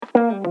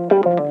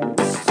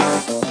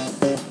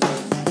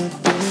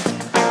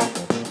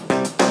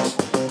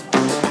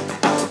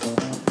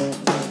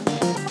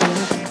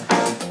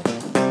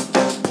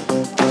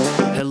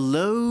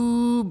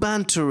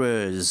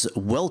Banterers,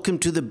 welcome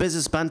to the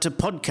Business Banter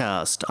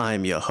podcast. I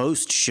am your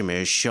host,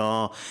 Shamir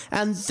Shah,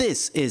 and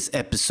this is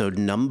episode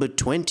number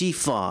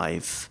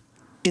 25.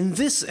 In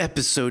this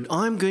episode,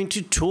 I'm going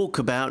to talk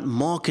about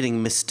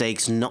marketing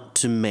mistakes not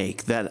to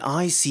make that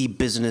I see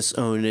business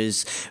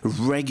owners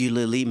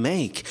regularly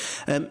make.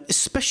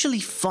 Especially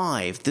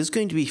 5. There's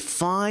going to be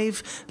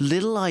 5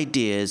 little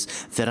ideas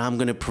that I'm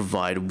going to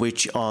provide,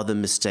 which are the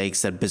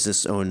mistakes that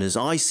business owners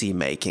I see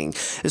making,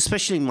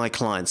 especially my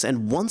clients.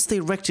 And once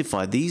they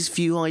rectify these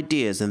few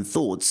ideas and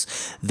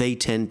thoughts, they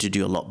tend to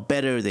do a lot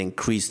better. They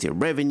increase their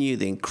revenue,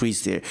 they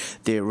increase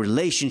their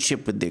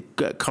relationship with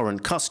their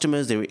current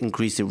customers, they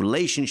increase their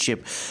relationship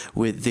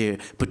with their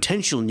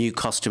potential new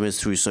customers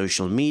through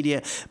social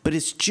media, but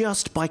it's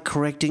just by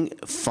correcting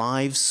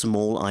 5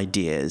 small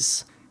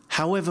ideas.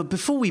 However,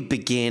 before we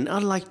begin,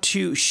 I'd like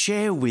to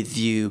share with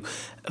you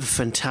a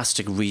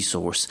fantastic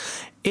resource.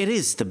 It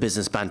is the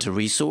Business Banter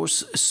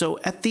resource. So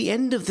at the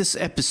end of this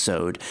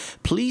episode,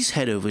 please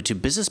head over to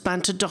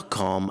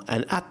businessbanter.com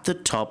and at the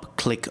top,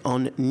 click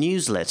on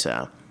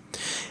newsletter.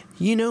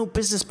 You know,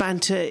 Business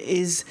Banter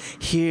is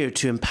here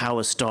to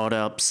empower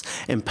startups,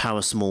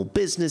 empower small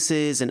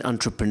businesses and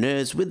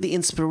entrepreneurs with the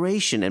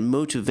inspiration and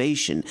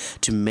motivation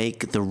to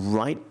make the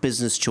right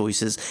business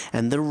choices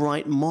and the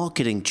right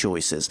marketing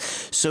choices.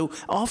 So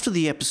after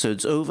the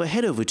episode's over,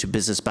 head over to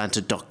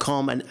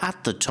businessbanter.com and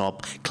at the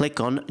top, click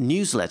on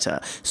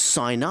newsletter.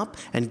 Sign up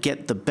and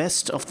get the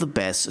best of the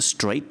best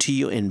straight to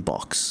your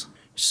inbox.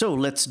 So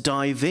let's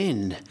dive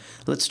in.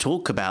 Let's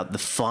talk about the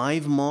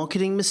 5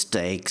 marketing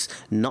mistakes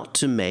not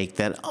to make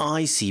that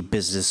I see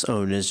business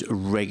owners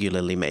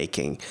regularly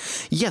making.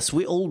 Yes,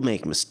 we all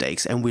make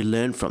mistakes and we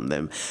learn from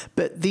them,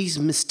 but these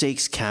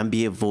mistakes can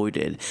be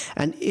avoided.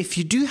 And if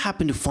you do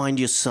happen to find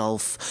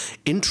yourself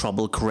in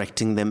trouble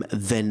correcting them,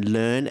 then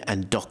learn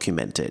and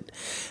document it.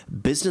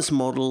 Business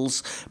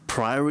models,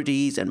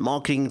 priorities, and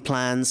marketing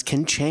plans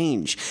can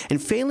change.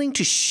 And failing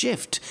to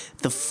shift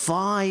the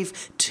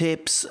 5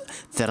 tips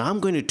that I'm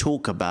going to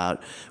talk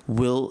about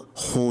will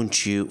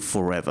haunt you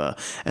forever.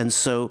 And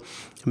so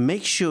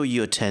make sure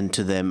you attend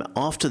to them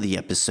after the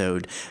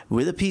episode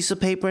with a piece of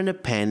paper and a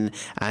pen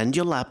and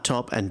your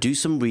laptop and do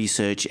some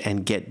research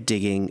and get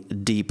digging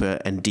deeper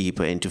and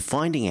deeper into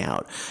finding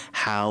out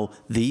how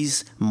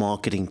these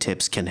marketing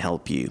tips can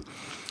help you.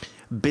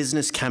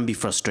 Business can be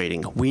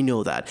frustrating. We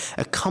know that.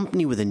 A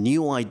company with a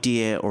new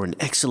idea or an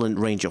excellent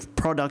range of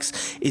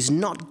products is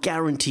not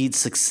guaranteed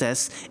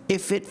success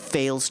if it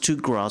fails to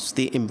grasp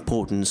the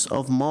importance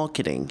of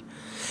marketing.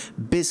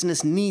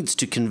 Business needs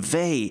to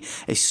convey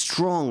a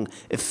strong,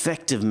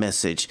 effective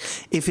message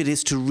if it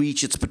is to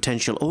reach its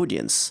potential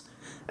audience.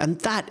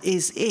 And that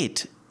is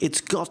it. It's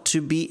got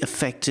to be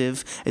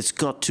effective. It's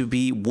got to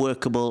be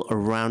workable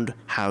around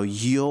how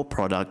your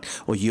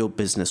product or your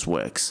business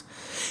works.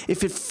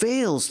 If it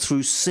fails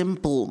through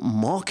simple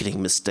marketing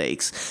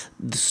mistakes,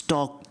 the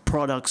stock,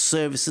 products,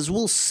 services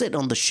will sit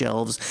on the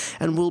shelves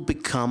and will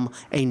become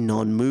a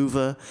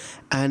non-mover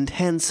and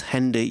hence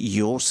hinder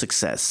your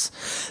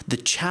success. The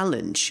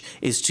challenge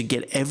is to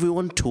get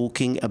everyone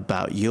talking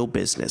about your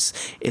business,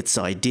 its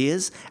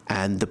ideas,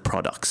 and the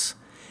products.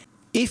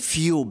 If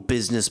your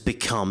business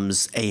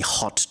becomes a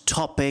hot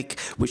topic,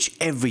 which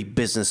every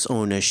business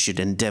owner should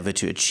endeavor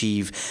to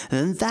achieve,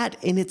 then that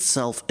in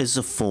itself is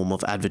a form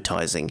of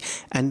advertising,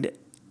 and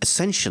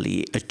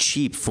essentially a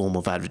cheap form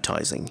of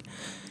advertising.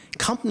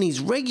 Companies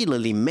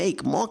regularly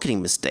make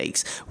marketing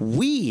mistakes.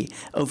 We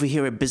over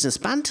here at Business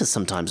Banter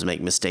sometimes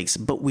make mistakes,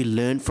 but we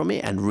learn from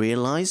it and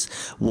realize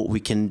what we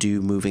can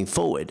do moving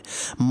forward.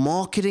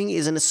 Marketing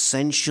is an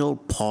essential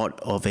part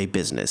of a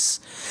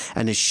business,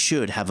 and it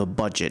should have a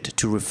budget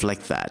to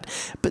reflect that.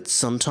 But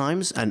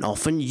sometimes and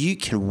often you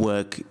can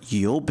work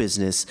your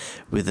business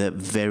with a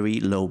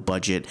very low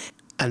budget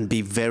and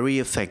be very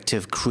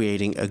effective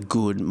creating a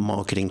good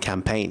marketing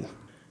campaign.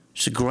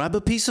 So grab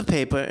a piece of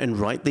paper and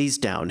write these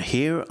down.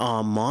 Here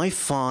are my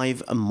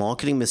 5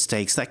 marketing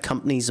mistakes that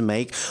companies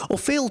make or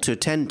fail to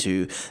attend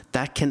to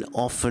that can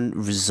often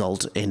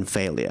result in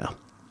failure.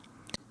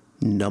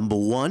 Number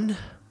 1,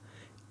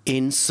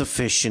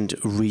 insufficient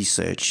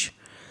research.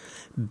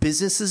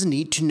 Businesses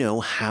need to know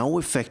how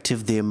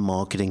effective their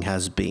marketing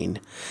has been.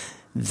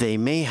 They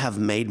may have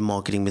made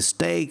marketing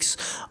mistakes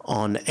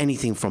on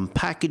anything from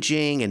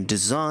packaging and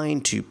design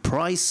to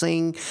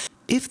pricing.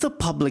 If the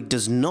public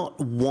does not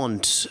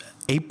want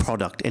a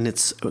product in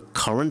its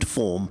current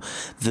form,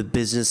 the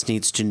business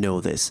needs to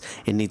know this.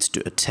 It needs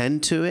to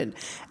attend to it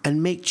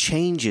and make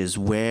changes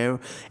where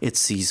it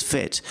sees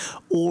fit,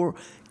 or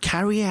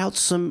carry out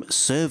some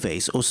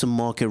surveys or some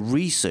market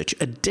research,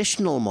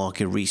 additional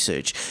market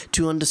research,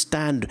 to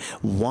understand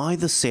why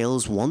the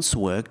sales once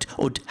worked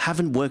or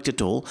haven't worked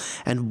at all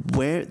and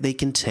where they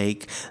can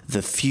take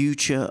the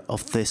future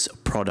of this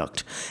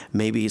product.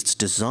 Maybe it's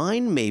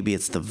design, maybe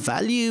it's the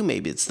value,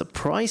 maybe it's the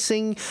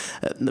pricing,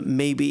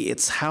 maybe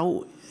it's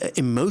how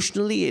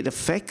emotionally it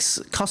affects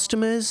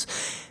customers.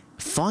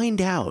 Find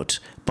out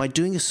by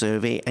doing a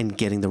survey and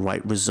getting the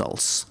right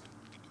results.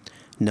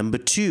 Number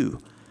 2,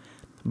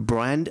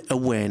 brand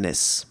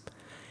awareness.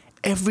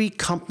 Every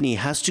company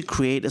has to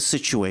create a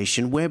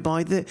situation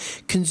whereby the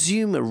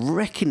consumer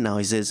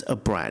recognizes a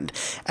brand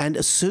and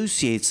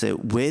associates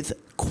it with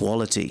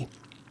quality.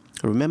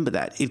 Remember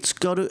that. It's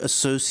got to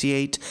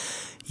associate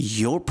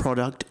your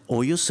product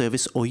or your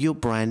service or your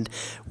brand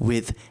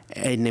with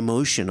an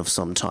emotion of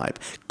some type.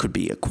 Could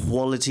be a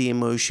quality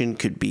emotion,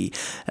 could be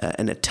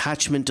an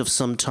attachment of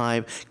some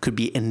type, could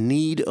be a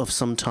need of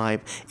some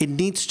type. It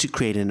needs to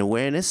create an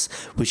awareness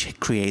which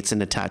creates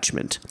an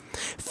attachment.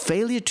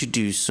 Failure to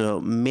do so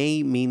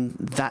may mean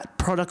that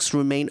products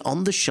remain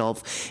on the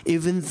shelf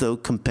even though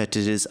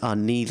competitors are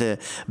neither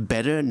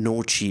better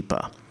nor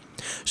cheaper.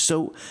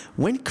 So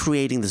when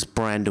creating this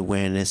brand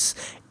awareness,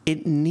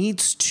 it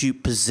needs to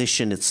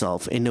position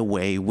itself in a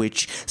way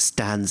which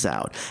stands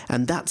out.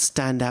 And that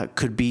standout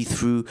could be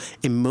through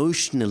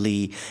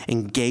emotionally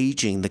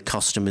engaging the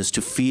customers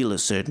to feel a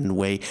certain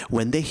way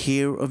when they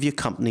hear of your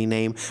company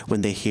name,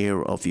 when they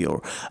hear of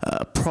your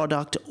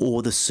product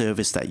or the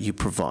service that you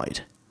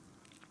provide.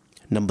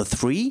 Number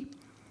 3,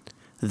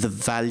 the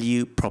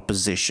value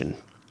proposition.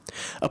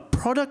 A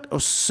product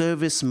or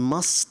service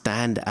must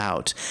stand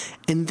out.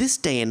 In this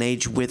day and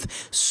age with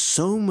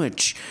so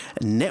much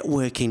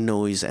networking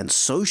noise and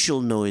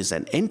social noise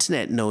and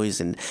internet noise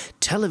and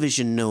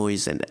television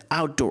noise and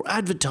outdoor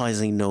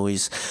advertising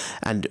noise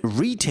and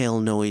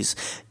retail noise,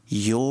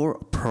 your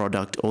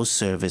product or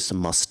service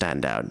must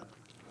stand out.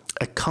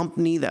 A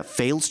company that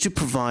fails to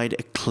provide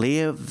a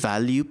clear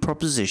value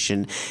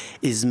proposition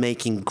is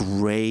making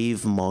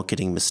grave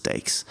marketing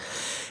mistakes.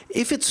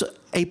 If it's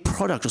a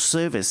product or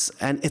service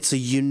and it's a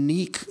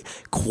unique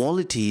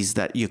qualities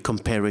that you're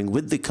comparing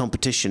with the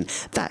competition,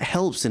 that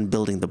helps in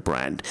building the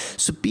brand.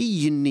 So be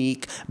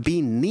unique,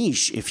 be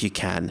niche if you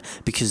can,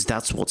 because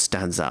that's what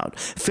stands out.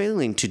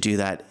 Failing to do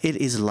that, it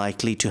is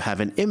likely to have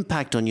an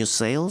impact on your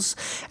sales,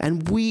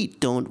 and we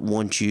don't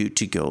want you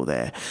to go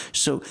there.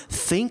 So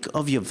think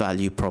of your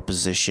value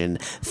proposition,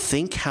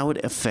 think how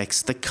it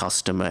affects the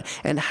customer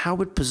and how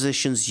it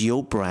positions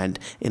your brand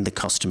in the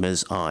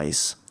customer's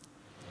eyes.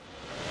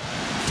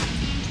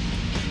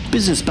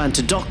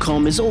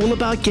 BusinessBanter.com is all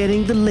about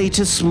getting the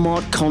latest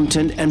smart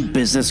content and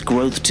business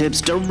growth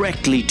tips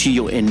directly to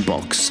your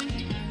inbox.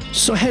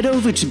 So head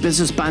over to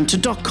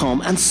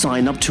BusinessBanter.com and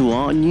sign up to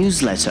our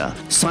newsletter.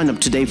 Sign up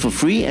today for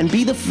free and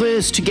be the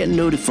first to get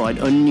notified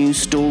on news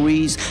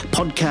stories,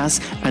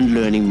 podcasts, and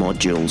learning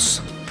modules.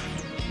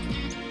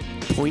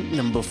 Point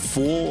number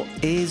 4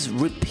 is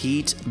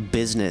repeat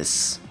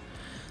business.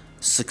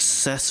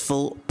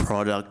 Successful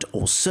product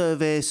or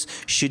service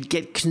should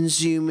get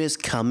consumers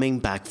coming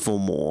back for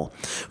more.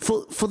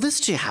 For this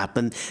to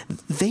happen,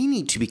 they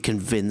need to be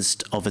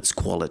convinced of its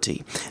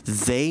quality.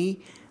 They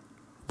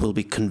will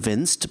be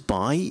convinced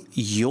by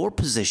your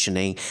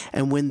positioning,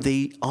 and when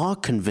they are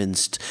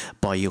convinced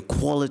by your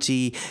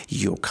quality,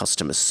 your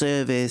customer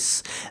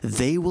service,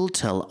 they will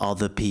tell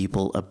other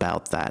people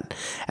about that.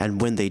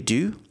 And when they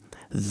do,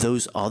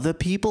 those other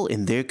people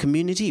in their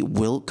community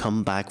will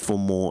come back for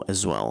more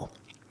as well.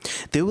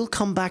 They will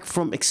come back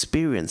from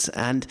experience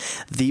and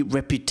the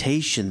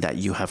reputation that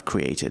you have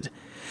created.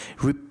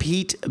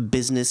 Repeat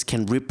business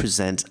can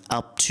represent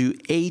up to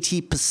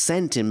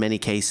 80% in many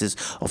cases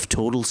of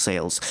total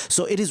sales.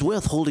 So it is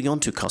worth holding on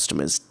to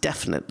customers,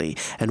 definitely,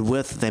 and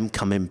worth them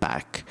coming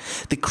back.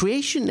 The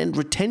creation and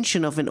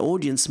retention of an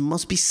audience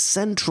must be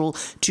central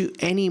to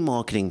any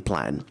marketing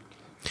plan.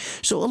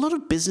 So a lot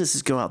of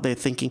businesses go out there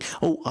thinking,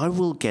 I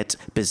will get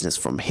business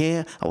from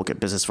here, I will get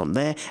business from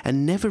there,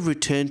 and never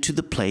return to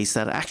the place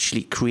that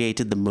actually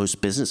created the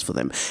most business for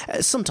them.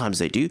 Sometimes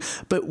they do,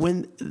 but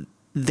when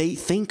they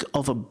think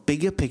of a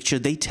bigger picture,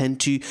 they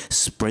tend to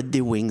spread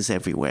their wings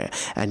everywhere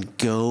and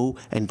go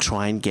and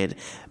try and get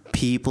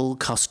people,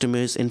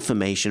 customers,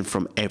 information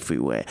from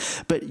everywhere.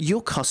 But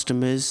your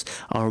customers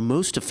are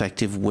most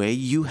effective where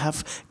you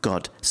have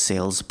got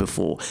sales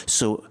before.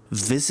 So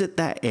visit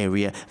that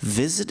area,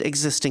 visit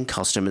existing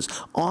customers,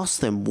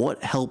 ask them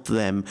what helped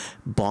them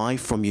buy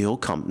from your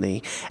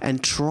company,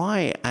 and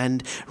try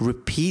and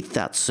repeat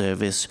that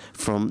service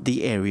from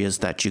the areas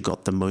that you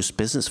got the most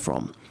business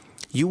from.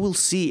 You will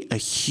see a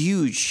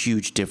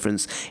huge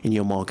difference in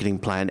your marketing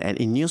plan and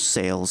in your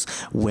sales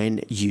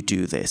when you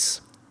do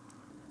this.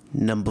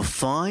 Number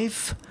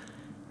 5,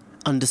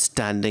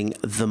 understanding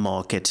the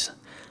market.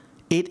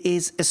 It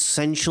is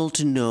essential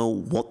to know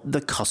what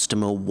the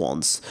customer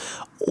wants,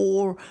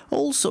 or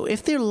also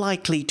if they're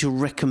likely to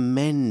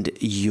recommend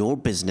your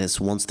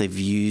business once they've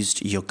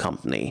used your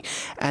company,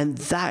 and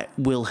that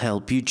will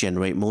help you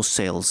generate more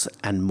sales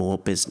and more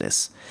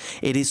business.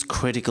 It is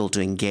critical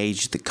to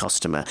engage the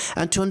customer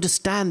and to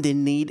understand their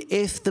need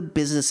if the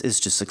business is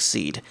to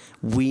succeed.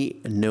 We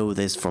know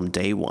this from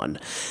day one.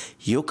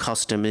 Your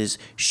customers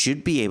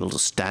should be able to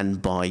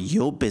stand by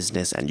your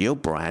business and your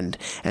brand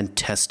and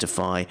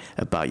testify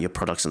about your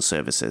products and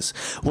services.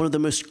 One of the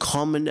most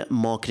common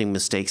marketing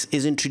mistakes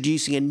is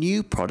introducing introducing a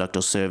new product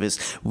or service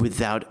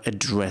without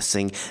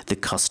addressing the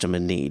customer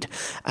need.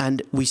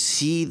 And we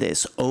see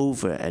this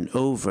over and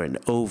over and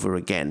over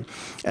again.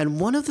 And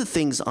one of the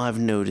things I've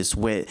noticed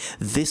where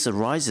this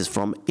arises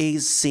from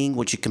is seeing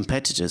what your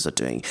competitors are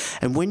doing.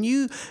 And when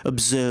you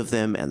observe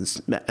them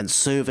and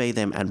survey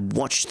them and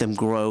watch them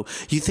grow,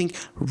 you think,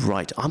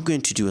 right, I'm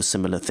going to do a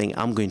similar thing.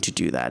 I'm going to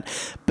do that.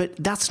 But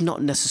that's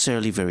not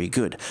necessarily very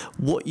good.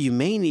 What you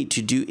may need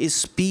to do is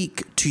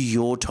speak to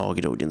your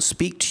target audience,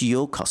 speak to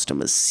your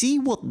customers, see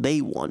what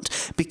they want,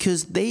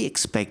 because they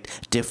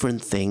expect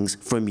different things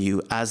from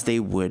you as they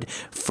would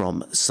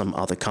from some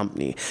other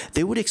company.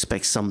 They would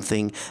expect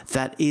something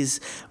that is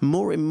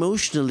more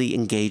emotionally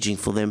engaging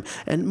for them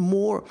and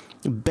more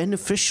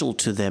beneficial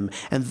to them,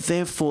 and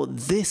therefore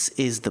this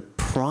is the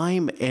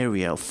prime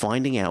area of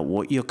finding out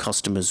what your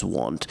customers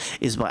want,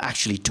 is by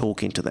actually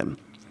talking to them.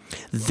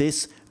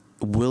 This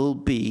will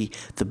be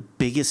the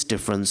biggest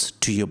difference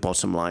to your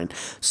bottom line.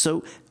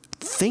 So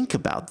think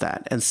about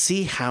that and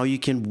see how you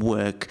can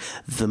work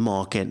the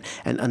market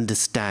and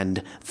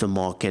understand the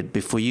market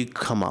before you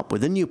come up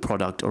with a new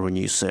product or a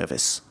new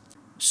service.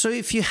 So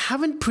if you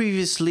haven't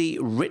previously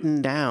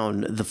written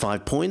down the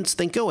 5 points,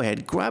 then go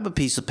ahead, grab a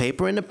piece of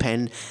paper and a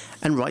pen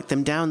and write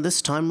them down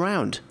this time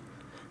round.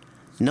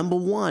 Number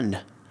 1,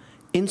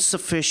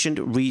 insufficient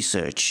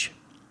research.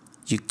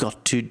 You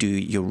got to do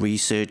your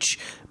research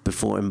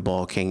before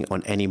embarking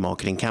on any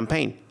marketing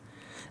campaign.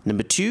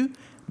 Number 2,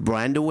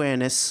 brand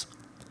awareness.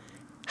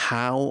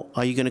 How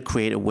are you going to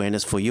create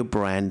awareness for your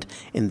brand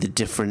in the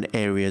different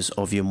areas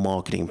of your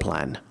marketing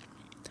plan?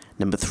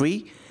 Number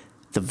 3,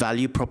 the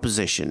value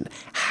proposition.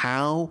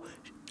 How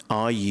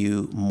are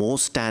you more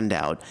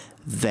standout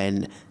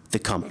than the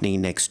company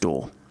next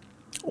door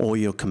or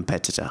your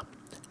competitor?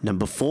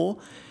 Number 4,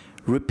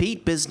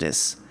 repeat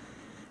business.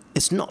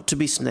 It's not to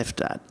be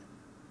sniffed at.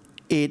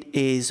 It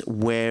is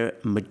where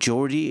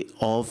majority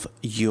of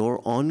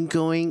your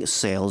ongoing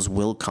sales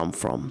will come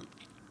from.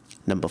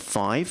 Number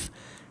 5,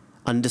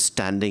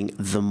 understanding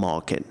the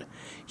market.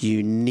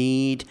 You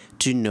need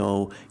to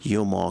know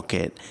your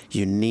market.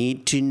 You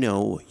need to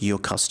know your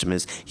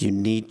customers. You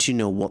need to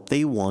know what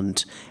they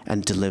want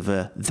and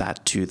deliver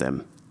that to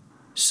them.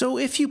 So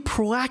if you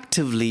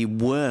proactively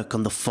work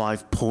on the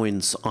 5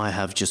 points I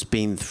have just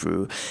been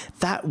through,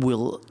 that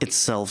will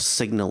itself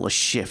signal a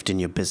shift in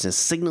your business,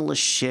 signal a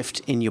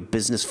shift in your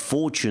business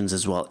fortunes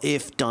as well,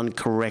 if done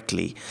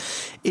correctly.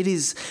 It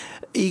is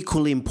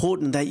equally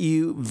important that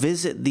you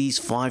visit these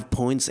 5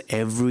 points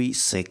every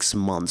 6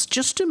 months,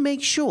 just to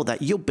make sure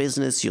that your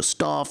business, your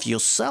staff,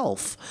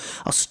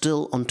 yourself are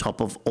still on top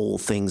of all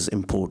things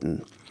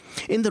important.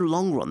 In the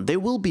long run,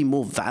 there will be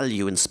more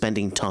value in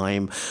spending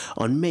time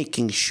on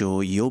making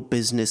sure your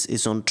business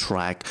is on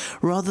track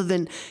rather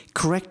than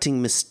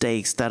correcting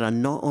mistakes that are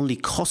not only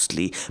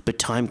costly but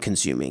time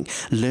consuming.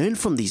 Learn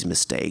from these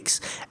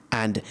mistakes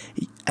and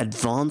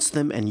advance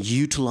them and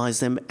utilize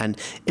them and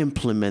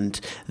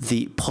implement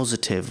the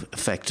positive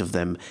effect of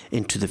them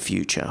into the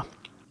future.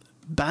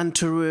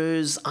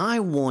 Banterers, I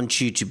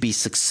want you to be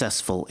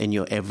successful in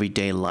your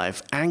everyday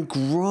life and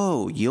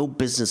grow your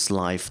business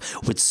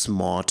life with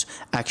smart,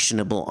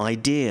 actionable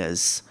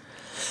ideas.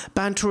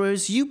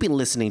 Banterers, you've been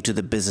listening to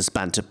the Business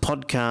Banter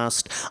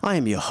podcast. I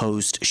am your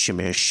host,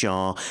 Shamir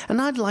Shah,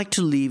 and I'd like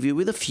to leave you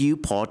with a few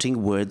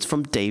parting words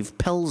from Dave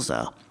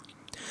Pelzer.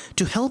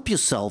 To help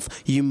yourself,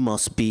 you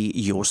must be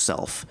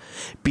yourself.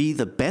 Be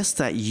the best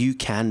that you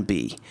can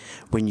be.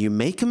 When you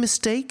make a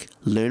mistake,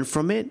 learn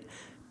from it,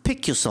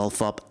 pick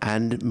yourself up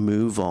and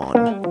move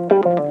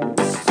on.